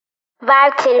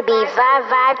Vibe to the beat,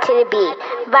 vibe to the beat,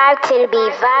 vibe to the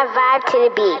beat, vibe to the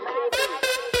beat.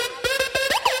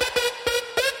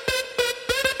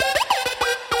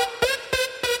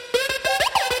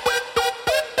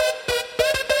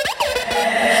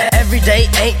 Every day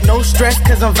ain't no stress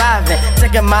cause I'm vibing.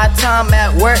 Taking my time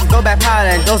at work, go back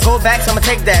piling. Those rollbacks, I'ma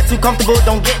take that. Too comfortable,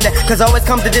 don't get that. Cause always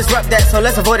come to disrupt that, so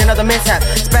let's avoid another mishap.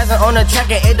 Spazzing on the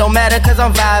track and it don't matter cause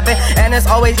I'm vibing. And it's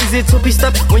always easy to be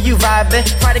stuck when you vibing.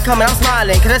 Friday coming, I'm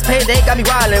smiling, cause that's payday, got me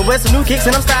wildin'. With some new kicks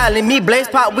and I'm styling. Me, Blaze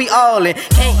Pop, we all in.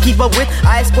 Can't keep up with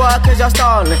ICESQUAD cause y'all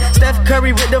stallin'. Steph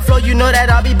Curry with the flow, you know that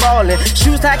I'll be ballin'.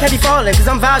 Shoes tight, can't be fallin', cause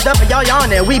I'm vibed up and y'all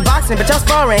yawnin'. We boxing, but y'all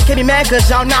sparring, can't be mad cause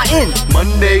y'all not in.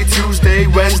 Monday, Tuesday,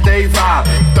 Wednesday vibe.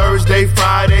 Thursday,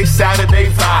 Friday, Saturday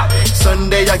vibe.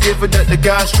 Sunday I give it the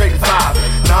God straight vibe.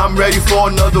 Now I'm ready for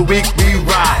another week, we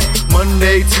ride.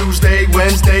 Monday, Tuesday,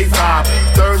 Wednesday vibe.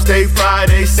 Thursday,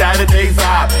 Friday, Saturday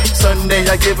vibe. Sunday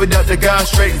I give it the God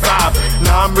straight vibe.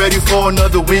 Now I'm ready for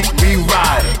another week, we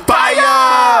ride.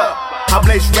 Fire! I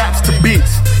blaze raps to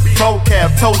beats. Pro cap,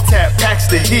 toe tap, packs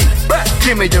the heat.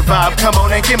 Give me your vibe, come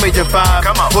on and give me your vibe.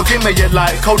 Well, give me your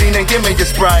light, codeine and give me your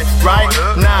Sprite, right?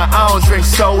 Nah, I don't drink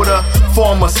soda.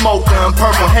 Former smoker and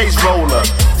purple haze roller.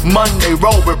 Monday,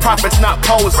 roll with profits, not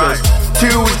posers.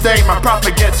 Tuesday, my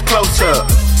profit gets closer.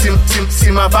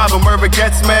 See my vibe and where it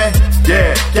gets me?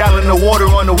 Yeah, gallon of water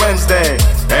on a Wednesday.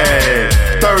 Hey,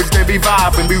 Thursday be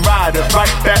vibing, be riding. Right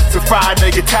back to Friday,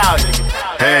 Italian.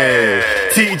 Hey,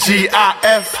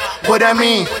 TGIF, what I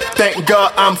mean? Thank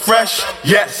God I'm fresh,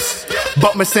 yes.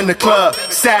 Bumpers in the club,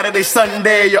 Saturday,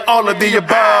 Sunday, you're all of the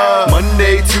above.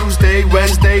 Monday, Tuesday,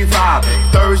 Wednesday vibe.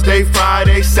 Thursday,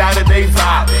 Friday, Saturday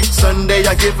vibe. Sunday,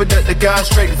 I give it the God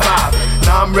straight vibe.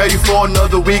 Now I'm ready for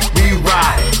another week, we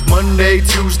ride. Monday,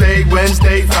 Tuesday,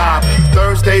 Wednesday vibe.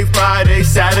 Thursday, Friday,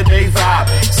 Saturday vibe.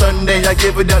 Sunday, I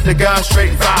give it the God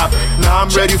straight vibe. Now I'm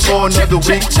ready for another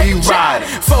week, we ride.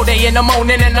 4 day in the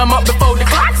morning and I'm up before the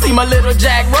clock. See my little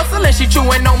Jack Russell and she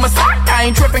chewing on my sock. I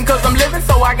ain't tripping cause I'm living,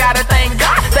 so I gotta thank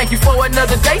God. Thank you for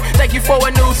another day, thank you for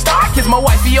a new start. Kiss my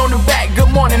wifey on the back, good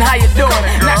morning, how you doing?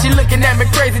 Now she looking at me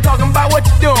crazy, talking about what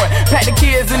you doing. Pack the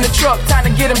kids in the truck, time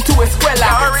to get them to ICESQUAD.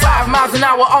 5 miles an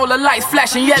hour, all the lights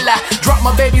flashing yellow. Drop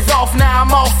my babies off, now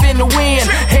I'm off in the wind.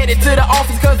 Headed to the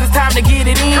office cause it's time to get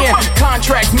it in.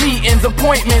 Contracts, meetings,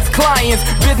 appointments, clients.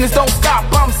 Business don't stop,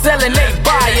 I'm selling, they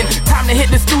buying. Time to hit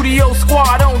the studio,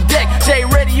 squad on deck. Jay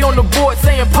ready on the board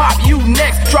saying pop, you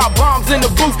next. Drop bombs in the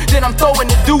booth, then I'm throwing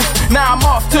the deuce. Now I'm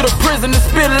off to the prison to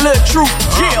spit a little truth.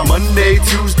 Yeah. Monday,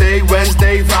 Tuesday,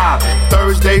 Wednesday vibe.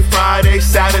 Thursday, Friday,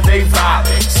 Saturday vibe.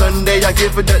 Sunday I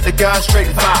give it the God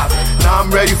straight vibe. Now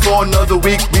I'm ready for another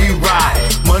week, we ride.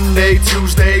 Monday,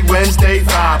 Tuesday, Wednesday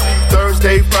vibe.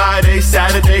 Thursday, Friday,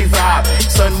 Saturday vibe.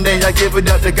 Sunday I give it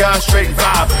the God straight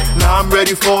vibe. Now I'm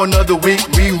ready for another week,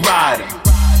 we ride.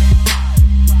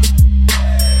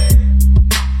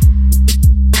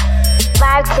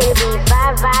 Vibe to the beat,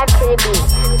 vibe to the beat,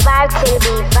 vibe to the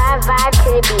beat, vibe to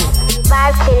the beat,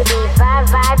 vibe to the beat,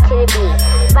 vibe to the beat,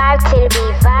 vibe to the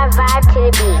beat, vibe to the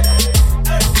beat,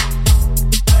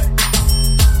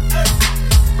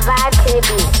 vibe to the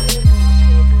beat.